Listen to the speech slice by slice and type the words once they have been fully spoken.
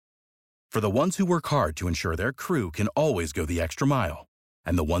For the ones who work hard to ensure their crew can always go the extra mile,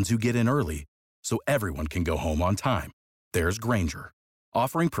 and the ones who get in early so everyone can go home on time, there's Grainger,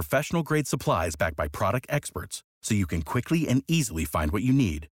 offering professional-grade supplies backed by product experts so you can quickly and easily find what you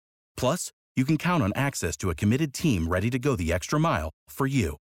need. Plus, you can count on access to a committed team ready to go the extra mile for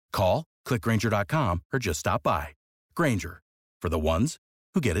you. Call, click Grainger.com, or just stop by. Grainger, for the ones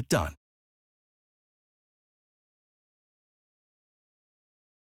who get it done.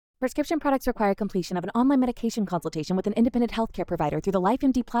 Prescription products require completion of an online medication consultation with an independent healthcare provider through the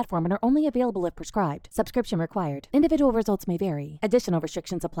LifeMD platform and are only available if prescribed. Subscription required. Individual results may vary. Additional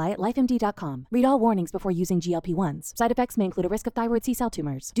restrictions apply at lifemd.com. Read all warnings before using GLP-1s. Side effects may include a risk of thyroid C-cell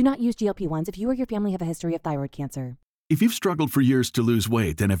tumors. Do not use GLP-1s if you or your family have a history of thyroid cancer. If you've struggled for years to lose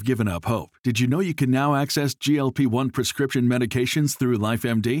weight and have given up hope, did you know you can now access GLP-1 prescription medications through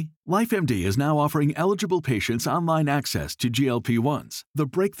LifeMD? LifeMD is now offering eligible patients online access to GLP-1s, the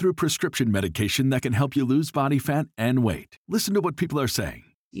breakthrough prescription medication that can help you lose body fat and weight. Listen to what people are saying.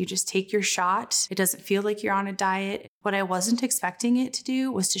 You just take your shot. It doesn't feel like you're on a diet. What I wasn't expecting it to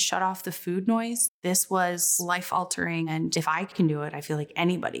do was to shut off the food noise. This was life-altering, and if I can do it, I feel like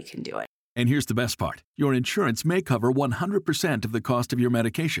anybody can do it. And here's the best part. Your insurance may cover 100% of the cost of your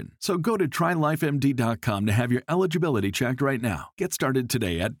medication. So go to TryLifeMD.com to have your eligibility checked right now. Get started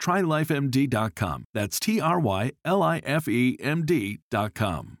today at TryLifeMD.com. That's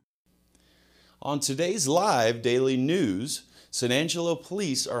TryLifeMD.com. On today's live daily news, San Angelo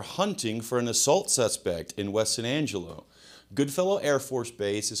police are hunting for an assault suspect in West San Angelo. Goodfellow Air Force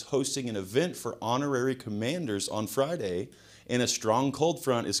Base is hosting an event for honorary commanders on Friday, and a strong cold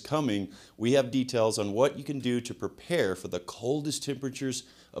front is coming. We have details on what you can do to prepare for the coldest temperatures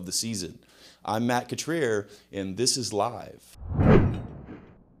of the season. I'm Matt Cotrier, and this is Live.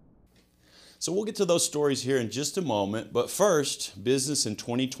 So we'll get to those stories here in just a moment, but first, business in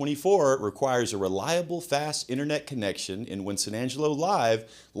 2024 requires a reliable, fast internet connection, and when San Angelo Live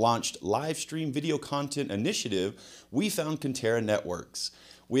launched Live Stream Video Content Initiative, we found Conterra Networks.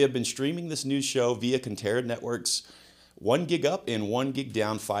 We have been streaming this news show via Conterra Networks 1 gig up and 1 gig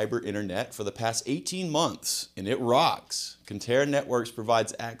down fiber internet for the past 18 months, and it rocks. Conterra Networks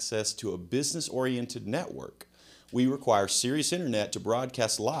provides access to a business-oriented network. We require Sirius Internet to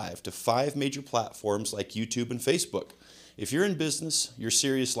broadcast live to 5 major platforms like YouTube and Facebook. If you're in business, you're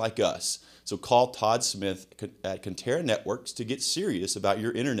serious like us. So call Todd Smith at Conterra Networks to get serious about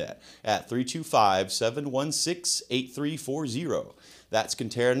your internet at 325-716-8340. That's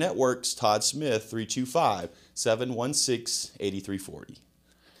Conterra Networks, Todd Smith, 325-716-8340.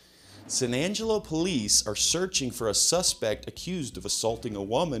 San Angelo police are searching for a suspect accused of assaulting a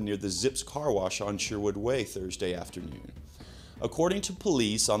woman near the Zips car wash on Sherwood Way Thursday afternoon. According to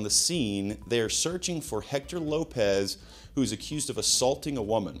police on the scene, they are searching for Hector Lopez, who is accused of assaulting a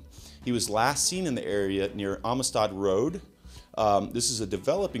woman. He was last seen in the area near Amistad Road. This is a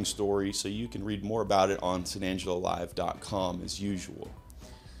developing story, so you can read more about it on sanangelolive.com as usual.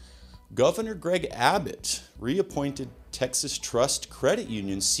 Governor Greg Abbott reappointed Texas Trust Credit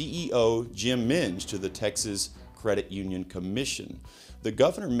Union CEO Jim Minge to the Texas Credit Union Commission. The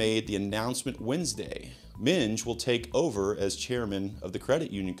governor made the announcement Wednesday. Minge will take over as chairman of the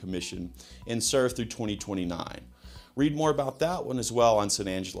Credit Union Commission and serve through 2029. Read more about that one as well on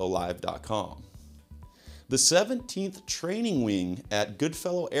sanangelolive.com. The 17th Training Wing at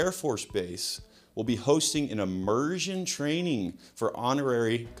Goodfellow Air Force Base will be hosting an immersion training for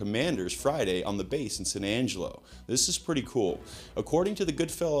honorary commanders Friday on the base in San Angelo. This is pretty cool. According to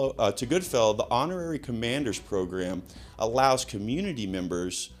Goodfellow, the Honorary Commanders Program allows community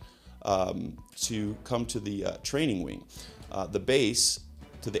members to come to the training wing, the base,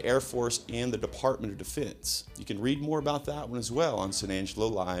 to the Air Force, and the Department of Defense. You can read more about that one as well on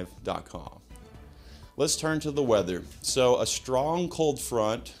sanangelolive.com. Let's turn to the weather. So a strong cold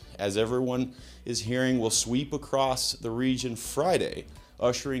front, as everyone is hearing, will sweep across the region Friday,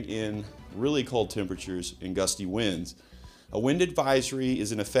 ushering in really cold temperatures and gusty winds. A wind advisory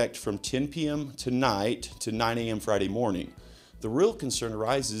is in effect from 10 p.m. tonight to 9 a.m. Friday morning. The real concern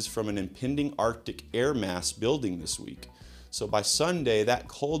arises from an impending Arctic air mass building this week. So by Sunday, that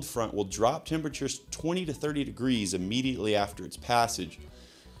cold front will drop temperatures 20 to 30 degrees immediately after its passage.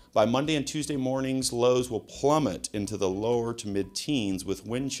 By Monday and Tuesday mornings, lows will plummet into the lower to mid-teens with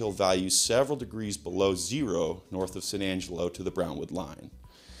wind chill values several degrees below zero north of San Angelo to the Brownwood line.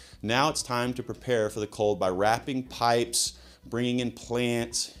 Now it's time to prepare for the cold by wrapping pipes, bringing in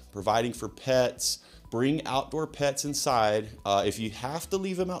plants, providing for pets. Bring outdoor pets inside. If you have to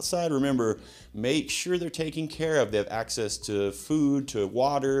leave them outside, remember, make sure they're taken care of. They have access to food, to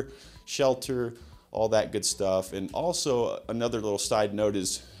water, shelter, all that good stuff. And also another little side note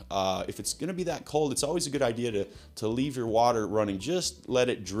is If it's going to be that cold, it's always a good idea to leave your water running. Just let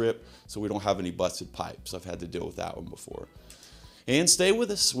it drip so we don't have any busted pipes. I've had to deal with that one before. And stay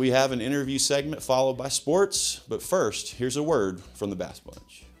with us. We have an interview segment followed by sports. But first, here's a word from the Bass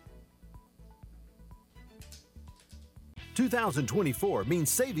Bunch. 2024 means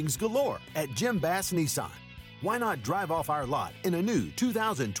savings galore at Jim Bass Nissan. Why not drive off our lot in a new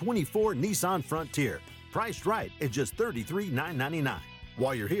 2024 Nissan Frontier, priced right at just $33,999.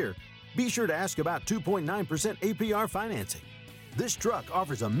 While you're here, be sure to ask about 2.9% APR financing. This truck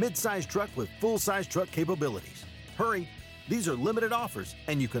offers a mid-size truck with full-size truck capabilities. Hurry, these are limited offers,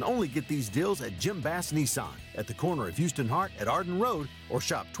 and you can only get these deals at Jim Bass Nissan at the corner of Houston Hart at Arden Road, or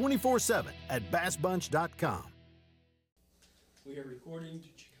shop 24/7 at bassbunch.com. We are recording.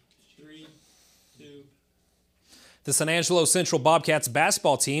 3, 2. The San Angelo Central Bobcats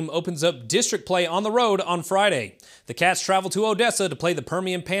basketball team opens up district play on the road on Friday. The Cats travel to Odessa to play the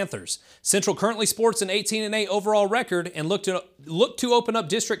Permian Panthers. Central currently sports an 18-8 overall record and look to open up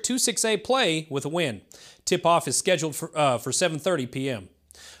District 2-6A play with a win. Tip-off is scheduled for 7:30 p.m.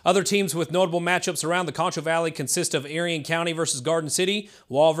 Other teams with notable matchups around the Concho Valley consist of Arion County versus Garden City,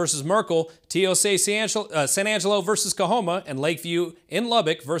 Wall versus Merkel, TOC San Angelo versus Cahoma, and Lakeview in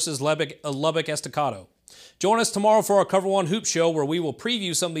Lubbock versus Lubbock Estacado. Join us tomorrow for our Cover One Hoop Show, where we will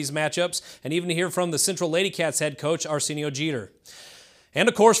preview some of these matchups and even hear from the Central Lady Cats head coach Arsenio Jeter. And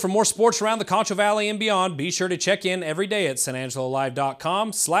of course, for more sports around the Concho Valley and beyond, be sure to check in every day at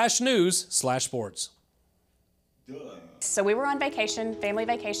sanangelolive.com/news/sports. So we were on vacation, family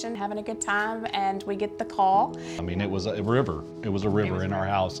vacation, having a good time, and we get the call. I mean, it was a river. It was a river in our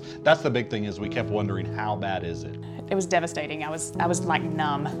house. That's the big thing, is we kept wondering, how bad is it? It was devastating. I was like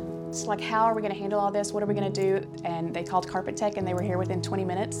numb. It's like, how are we going to handle all this? What are we going to do? And they called Carpet Tech, and they were here within 20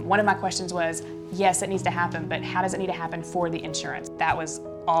 minutes. One of my questions was, yes, it needs to happen, but how does it need to happen for the insurance? That was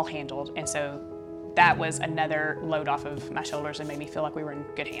all handled, and so that was another load off of my shoulders and made me feel like we were in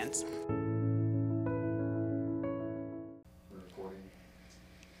good hands.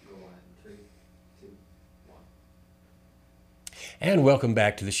 And welcome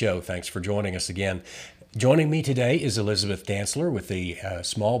back to the show. Thanks for joining us again. Joining me today is Elizabeth Dantzler with the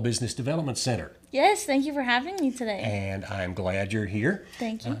Small Business Development Center. Yes, thank you for having me today. And I'm glad you're here.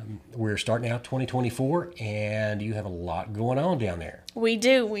 Thank you. We're starting out 2024, and you have a lot going on down there. We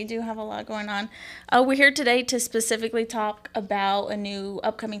do have a lot going on. We're here today to specifically talk about a new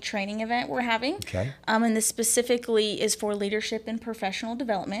upcoming training event we're having. Okay. And this specifically is for leadership and professional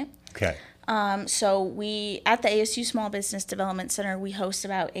development. Okay. So we, at the ASU Small Business Development Center, we host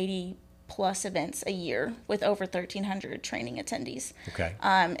about 80 plus events a year with over 1,300 training attendees. Okay.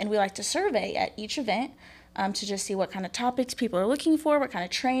 And we like to survey at each event to just see what kind of topics people are looking for, what kind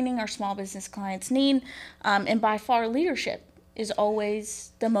of training our small business clients need. And by far, leadership is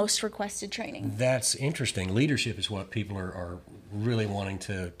always the most requested training. That's interesting. Leadership is what people are really wanting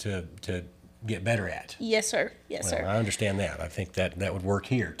to get better at. Yes, sir. Yes, sir. I understand that. I think that would work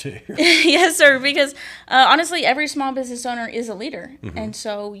here, too. Yes, sir, because honestly, every small business owner is a leader. Mm-hmm. And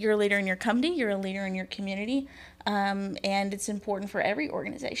so you're a leader in your company, you're a leader in your community, and it's important for every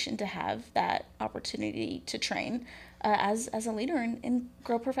organization to have that opportunity to train as a leader and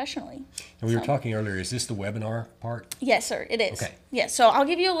grow professionally. And we were talking earlier, is this the webinar part? Yes, sir, it is. Okay. Yes, so I'll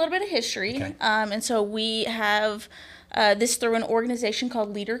give you a little bit of history. Okay. And so we have this through an organization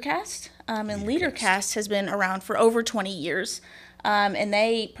called LeaderCast. And LeaderCast has been around for over 20 years. And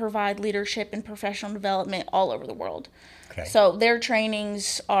they provide leadership and professional development all over the world. Okay. So their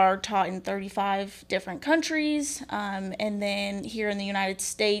trainings are taught in 35 different countries. And then here in the United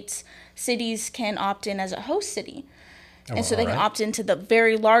States, cities can opt in as a host city. And so they can opt into the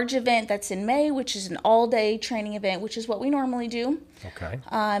very large event that's in May, which is an all-day training event, which is what we normally do. Okay.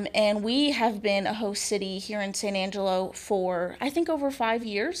 And we have been a host city here in San Angelo for, I think, over 5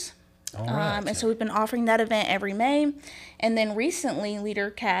 years. All right. And so we've been offering that event every May. And then recently,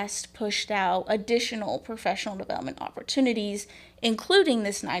 LeaderCast pushed out additional professional development opportunities, including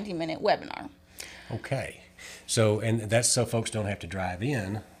this 90-minute webinar. Okay. So, and that's so folks don't have to drive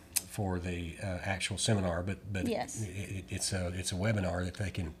in for the actual seminar, but yes. It's a webinar that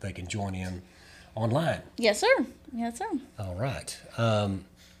they can join in online. Yes, sir. Yes, sir. All right.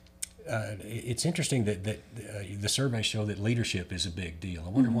 It's interesting that the surveys show that leadership is a big deal. I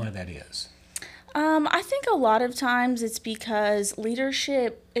wonder why that is. I think a lot of times it's because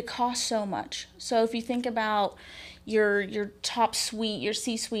leadership, it costs so much. So if you think about your top suite, your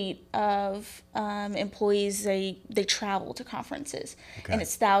C-suite of employees, they travel to conferences. Okay. And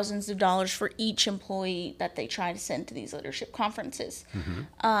it's thousands of dollars for each employee that they try to send to these leadership conferences.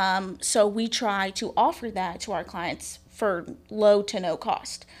 Mm-hmm. So we try to offer that to our clients for low to no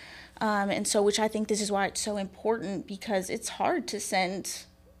cost. And so, which I think this is why it's so important, because it's hard to send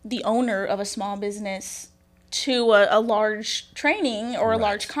the owner of a small business to a large training or a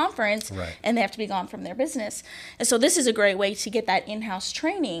large conference, and they have to be gone from their business. And so this is a great way to get that in-house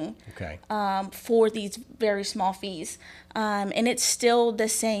training for these very small fees. And it's still the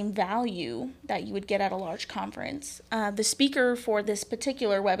same value that you would get at a large conference. The speaker for this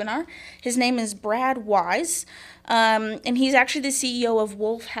particular webinar, his name is Brad Wise, and he's actually the CEO of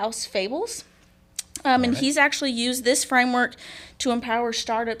Wolf House Fables. And he's actually used this framework to empower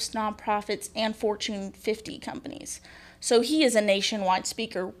startups, nonprofits, and Fortune 50 companies. So he is a nationwide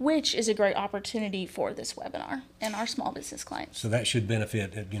speaker, which is a great opportunity for this webinar and our small business clients. So that should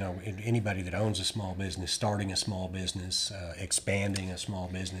benefit, anybody that owns a small business, starting a small business, expanding a small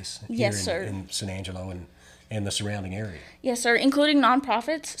business here in San Angelo and the surrounding area. Yes, sir, including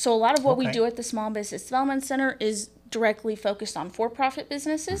nonprofits. So a lot of what we do at the Small Business Development Center is directly focused on for-profit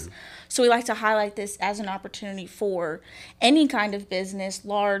businesses. So we like to highlight this as an opportunity for any kind of business,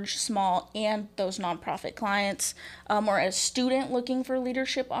 large, small, and those nonprofit clients, or a student looking for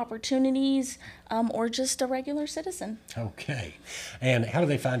leadership opportunities, or just a regular citizen. Okay. And how do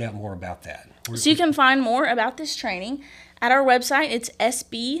they find out more about that? So you can find more about this training at our website. It's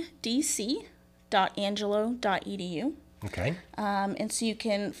sbdc.angelo.edu. Okay. And so you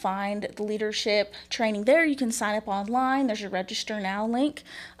can find the leadership training there. You can sign up online. There's a register now link.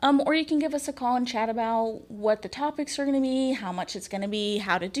 Or you can give us a call and chat about what the topics are going to be, how much it's going to be,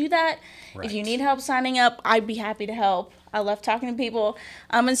 how to do that. Right. If you need help signing up, I'd be happy to help. I love talking to people.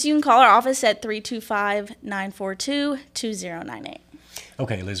 And so you can call our office at 325-942-2098.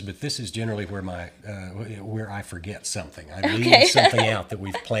 Okay, Elizabeth, this is generally where I forget something. I leave something out that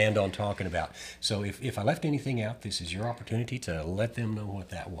we've planned on talking about. So if I left anything out, this is your opportunity to let them know what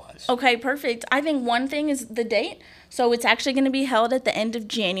that was. Okay, perfect. I think one thing is the date. So it's actually going to be held at the end of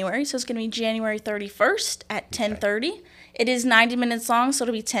January. So it's going to be January 31st at 10:30. It is 90 minutes long, so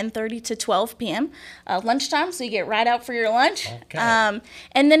it'll be 10:30 to 12 p.m. Lunchtime, so you get right out for your lunch. Okay.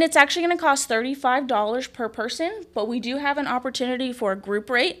 And then it's actually going to cost $35 per person, but we do have an opportunity for a group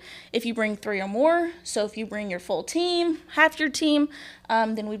rate if you bring 3 or more. So if you bring your full team, half your team,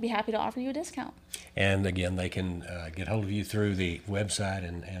 then we'd be happy to offer you a discount. And again, they can get hold of you through the website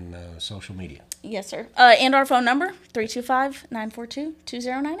and social media. Yes, sir. And our phone number,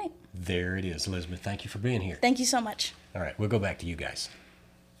 325-942-2098. There it is, Elizabeth. Thank you for being here. Thank you so much. All right, we'll go back to you guys.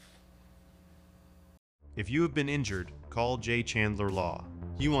 If you have been injured, call Jay Chandler Law.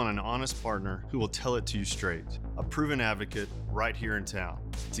 You want an honest partner who will tell it to you straight. A proven advocate right here in town.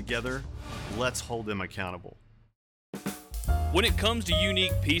 Together, let's hold them accountable. When it comes to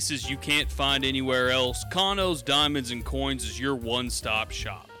unique pieces you can't find anywhere else, Kano's Diamonds and Coins is your one-stop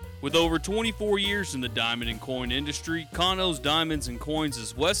shop. With over 24 years in the diamond and coin industry, Kano's Diamonds and Coins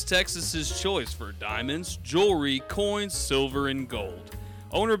is West Texas's choice for diamonds, jewelry, coins, silver, and gold.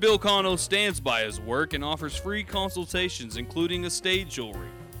 Owner Bill Kano stands by his work and offers free consultations, including estate jewelry.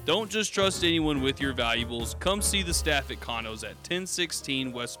 Don't just trust anyone with your valuables. Come see the staff at Kano's at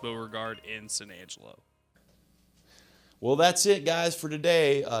 1016 West Beauregard in San Angelo. Well, that's it, guys, for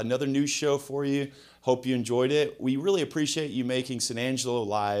today. Another news show for you. Hope you enjoyed it. We really appreciate you making San Angelo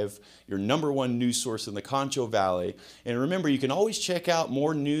Live your #1 news source in the Concho Valley. And remember, you can always check out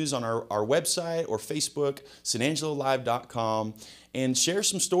more news on our website or Facebook, sanangelolive.com, and share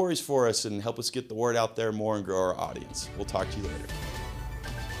some stories for us and help us get the word out there more and grow our audience. We'll talk to you later.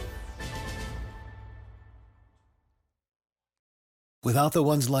 Without the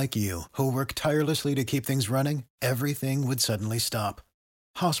ones like you, who work tirelessly to keep things running, everything would suddenly stop.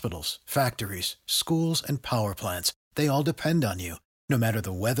 Hospitals, factories, schools, and power plants, they all depend on you. No matter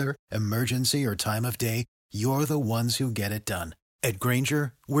the weather, emergency, or time of day, you're the ones who get it done. At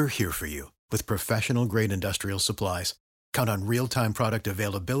Grainger, we're here for you with professional-grade industrial supplies. Count on real-time product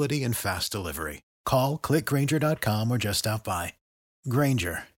availability and fast delivery. Call, click Grainger.com, or just stop by.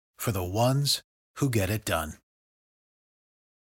 Grainger, for the ones who get it done.